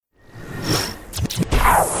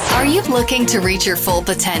you looking to reach your full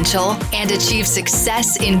potential and achieve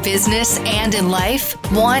success in business and in life?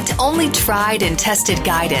 Want only tried and tested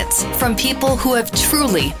guidance from people who have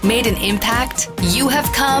truly made an impact? You have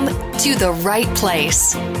come to the right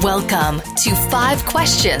place. Welcome to 5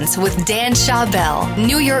 Questions with Dan Schawbel.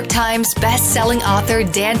 New York Times best-selling author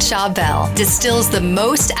Dan Schawbel distills the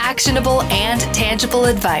most actionable and tangible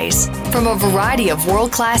advice from a variety of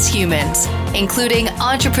world-class humans, including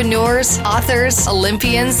entrepreneurs, authors,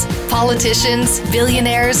 Olympians, politicians,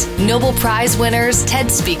 billionaires, Nobel Prize winners,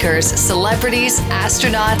 TED speakers, celebrities,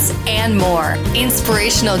 astronauts, and more.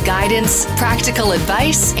 Inspirational guidance, practical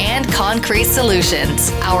advice, and concrete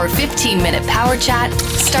solutions. Our 15-minute power chat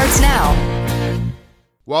starts now.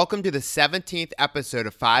 Welcome to the 17th episode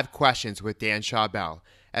of 5 Questions with Dan Schawbel.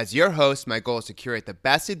 As your host, my goal is to curate the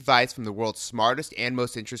best advice from the world's smartest and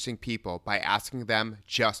most interesting people by asking them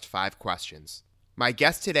just 5 questions. My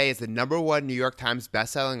guest today is the #1 New York Times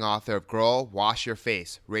bestselling author of Girl, Wash Your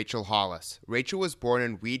Face, Rachel Hollis. Rachel was born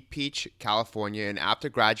in Weed Peach, California, and after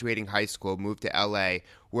graduating high school moved to LA,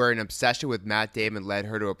 where an obsession with Matt Damon led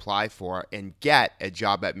her to apply for and get a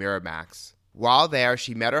job at Miramax. While there,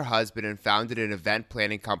 she met her husband and founded an event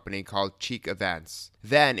planning company called Cheek Events.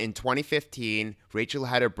 Then, in 2015, Rachel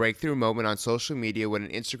had a breakthrough moment on social media when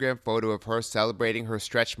an Instagram photo of her celebrating her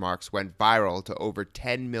stretch marks went viral to over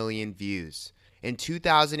 10 million views. In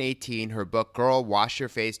 2018, her book Girl, Wash Your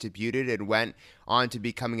Face debuted and went on to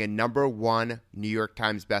becoming a #1 New York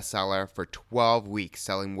Times bestseller for 12 weeks,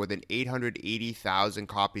 selling more than 880,000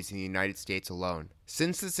 copies in the United States alone.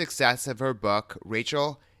 Since the success of her book,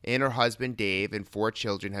 Rachel and her husband Dave and 4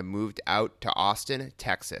 children have moved out to Austin,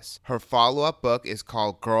 Texas. Her follow-up book is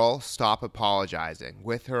called Girl, Stop Apologizing.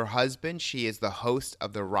 With her husband, she is the host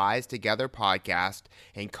of the Rise Together podcast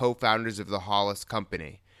and co-founders of the Hollis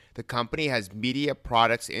Company. The company has media,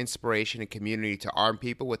 products, inspiration, and community to arm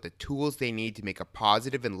people with the tools they need to make a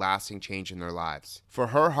positive and lasting change in their lives. For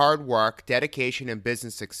her hard work, dedication, and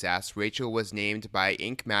business success, Rachel was named by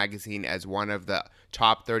Inc. magazine as one of the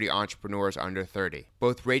top 30 entrepreneurs under 30.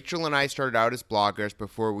 Both Rachel and I started out as bloggers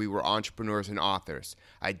before we were entrepreneurs and authors.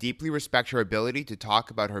 I deeply respect her ability to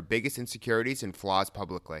talk about her biggest insecurities and flaws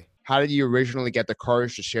publicly. How did you originally get the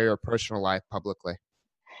courage to share your personal life publicly?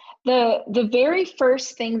 The very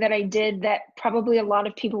first thing that I did that probably a lot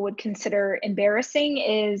of people would consider embarrassing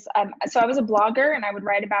is, so I was a blogger and I would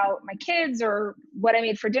write about my kids or what I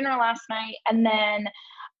made for dinner last night. And then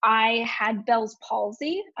I had Bell's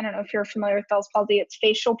palsy. I don't know if you're familiar with Bell's palsy. It's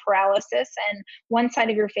facial paralysis and one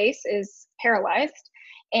side of your face is paralyzed.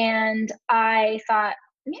 And I thought,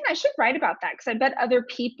 man, I should write about that because I bet other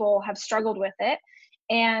people have struggled with it.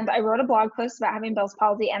 And I wrote a blog post about having Bell's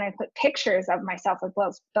palsy and I put pictures of myself with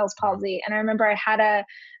Bell's palsy. And I remember I had a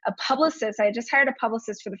publicist. I had just hired a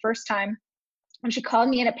publicist for the first time. And she called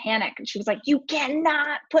me in a panic. And she was like, you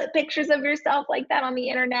cannot put pictures of yourself like that on the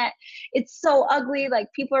internet. It's so ugly. Like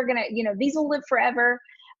people are going to, these will live forever.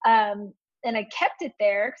 And I kept it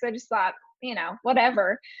there because I just thought,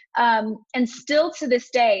 whatever. And still to this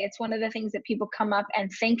day, it's one of the things that people come up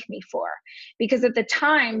and thank me for. Because at the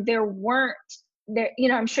time there,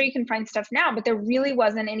 I'm sure you can find stuff now, but there really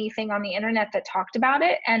wasn't anything on the internet that talked about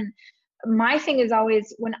it. And my thing is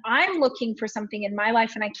always when I'm looking for something in my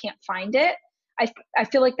life and I can't find it, I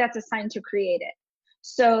feel like that's a sign to create it.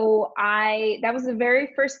 So that was the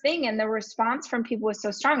very first thing. And the response from people was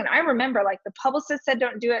so strong. And I remember the publicist said,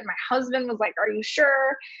 don't do it. And my husband was like, are you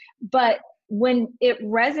sure? But when it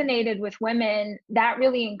resonated with women, that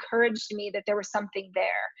really encouraged me that there was something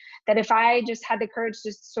there, that if I just had the courage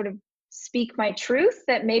to sort of speak my truth,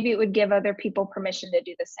 that maybe it would give other people permission to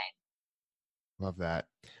do the same. Love that.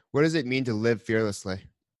 What does it mean to live fearlessly?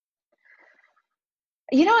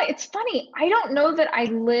 It's funny. I don't know that I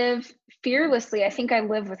live fearlessly. I think I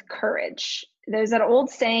live with courage. There's that old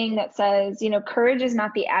saying that says, courage is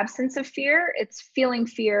not the absence of fear. It's feeling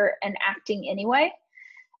fear and acting anyway.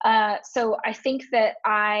 So I think that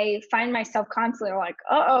I find myself constantly like,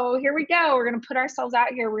 uh-oh, here we go. We're going to put ourselves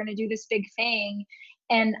out here. We're going to do this big thing.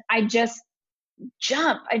 And I just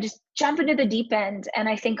jump into the deep end. And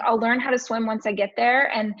I think I'll learn how to swim once I get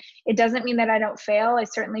there. And it doesn't mean that I don't fail. I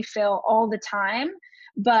certainly fail all the time,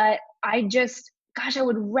 but I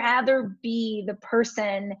would rather be the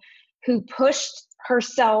person who pushed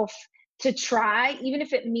herself to try, even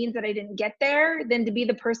if it means that I didn't get there, than to be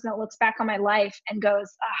the person that looks back on my life and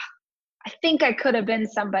goes, I think I could have been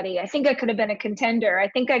somebody. I think I could have been a contender. I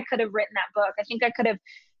think I could have written that book. I think I could have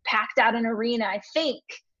packed out an arena, I think,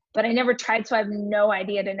 but I never tried, so I have no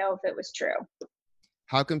idea to know if it was true.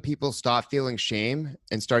 How can people stop feeling shame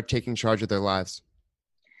and start taking charge of their lives?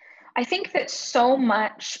 I think that so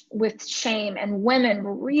much with shame, and women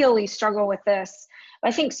really struggle with this.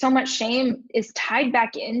 I think so much shame is tied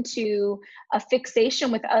back into a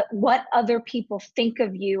fixation with what other people think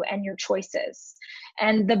of you and your choices.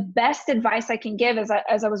 And the best advice I can give as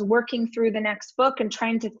I was working through the next book and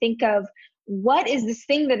trying to think of what is this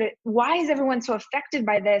thing why is everyone so affected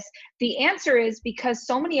by this? The answer is because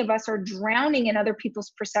so many of us are drowning in other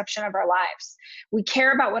people's perception of our lives. We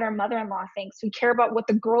care about what our mother-in-law thinks. We care about what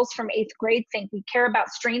the girls from 8th grade think. We care about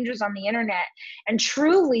strangers on the internet. And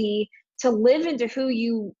truly, to live into who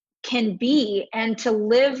you can be and to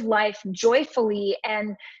live life joyfully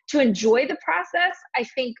and to enjoy the process, I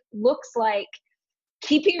think looks like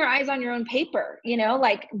keeping your eyes on your own paper,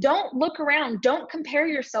 like don't look around, don't compare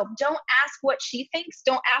yourself, don't ask what she thinks,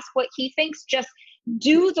 don't ask what he thinks, just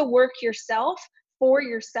do the work yourself for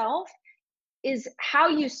yourself is how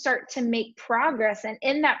you start to make progress. And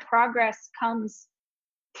in that progress comes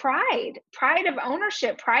pride of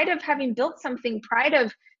ownership, pride of having built something, pride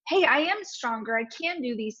of, hey, I am stronger, I can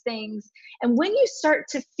do these things. And when you start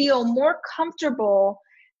to feel more comfortable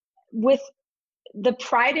with the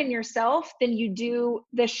pride in yourself than you do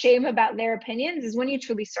the shame about their opinions is when you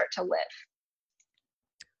truly start to live.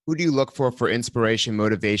 Who do you look for inspiration,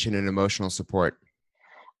 motivation, and emotional support?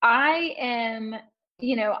 I am,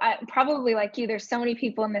 I probably like you, there's so many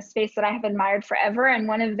people in this space that I have admired forever. And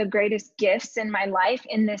one of the greatest gifts in my life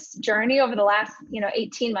in this journey over the last,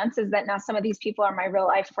 18 months is that now some of these people are my real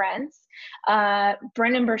life friends.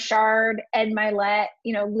 Brendon Burchard, Ed Milet,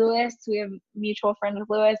 Lewis, we have mutual friends with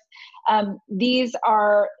Lewis. These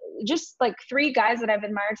are just like 3 guys that I've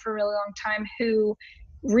admired for a really long time who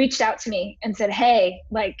reached out to me and said, hey,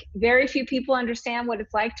 like very few people understand what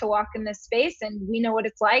it's like to walk in this space, and we know what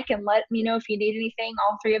it's like, and let me know if you need anything.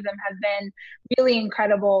 All 3 of them have been really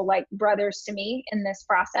incredible, like brothers to me in this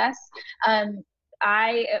process.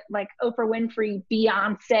 I like Oprah Winfrey,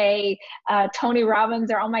 Beyonce, Tony Robbins,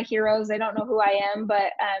 they're all my heroes. They don't know who I am,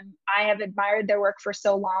 but I have admired their work for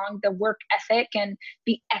so long, the work ethic and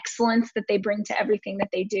the excellence that they bring to everything that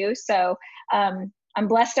they do. So I'm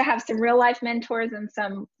blessed to have some real life mentors and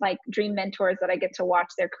some like dream mentors that I get to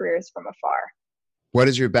watch their careers from afar. What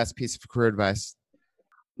is your best piece of career advice?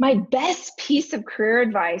 My best piece of career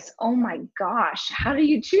advice. Oh my gosh. How do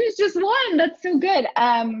you choose just one? That's so good.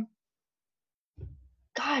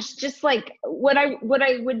 Gosh, just like what I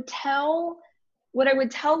would tell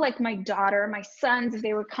like my daughter, my sons, if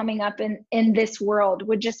they were coming up in this world,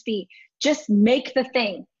 would just be, just make the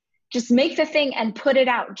thing. Just make the thing and put it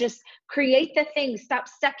out. Just create the thing. Stop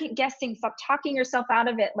second guessing. Stop talking yourself out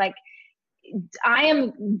of it. Like, I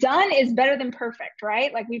am done is better than perfect,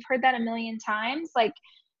 right? Like we've heard that a million times. Like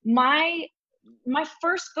my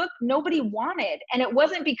first book, nobody wanted. And it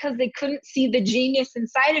wasn't because they couldn't see the genius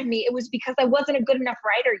inside of me. It was because I wasn't a good enough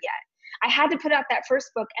writer yet. I had to put out that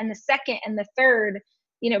first book and the second and the third.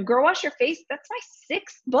 Girl Wash Your Face, that's my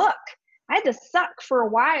 6th book. I had to suck for a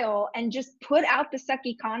while and just put out the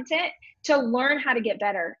sucky content to learn how to get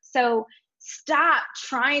better. So stop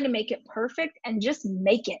trying to make it perfect and just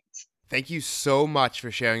make it. Thank you so much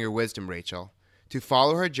for sharing your wisdom, Rachel. To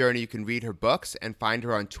follow her journey, you can read her books and find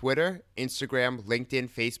her on Twitter, Instagram, LinkedIn,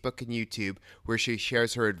 Facebook, and YouTube, where she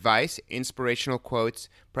shares her advice, inspirational quotes,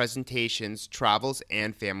 presentations, travels,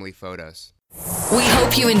 and family photos. We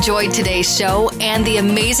hope you enjoyed today's show and the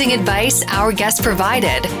amazing advice our guest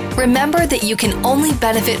provided. Remember that you can only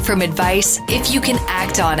benefit from advice if you can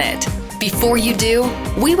act on it. Before you do,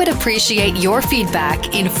 we would appreciate your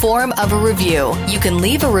feedback in form of a review. You can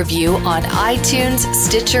leave a review on iTunes,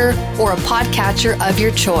 Stitcher, or a podcatcher of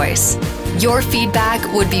your choice. Your feedback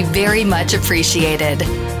would be very much appreciated.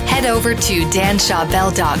 Head over to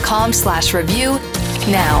danshawbell.com/review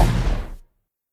now.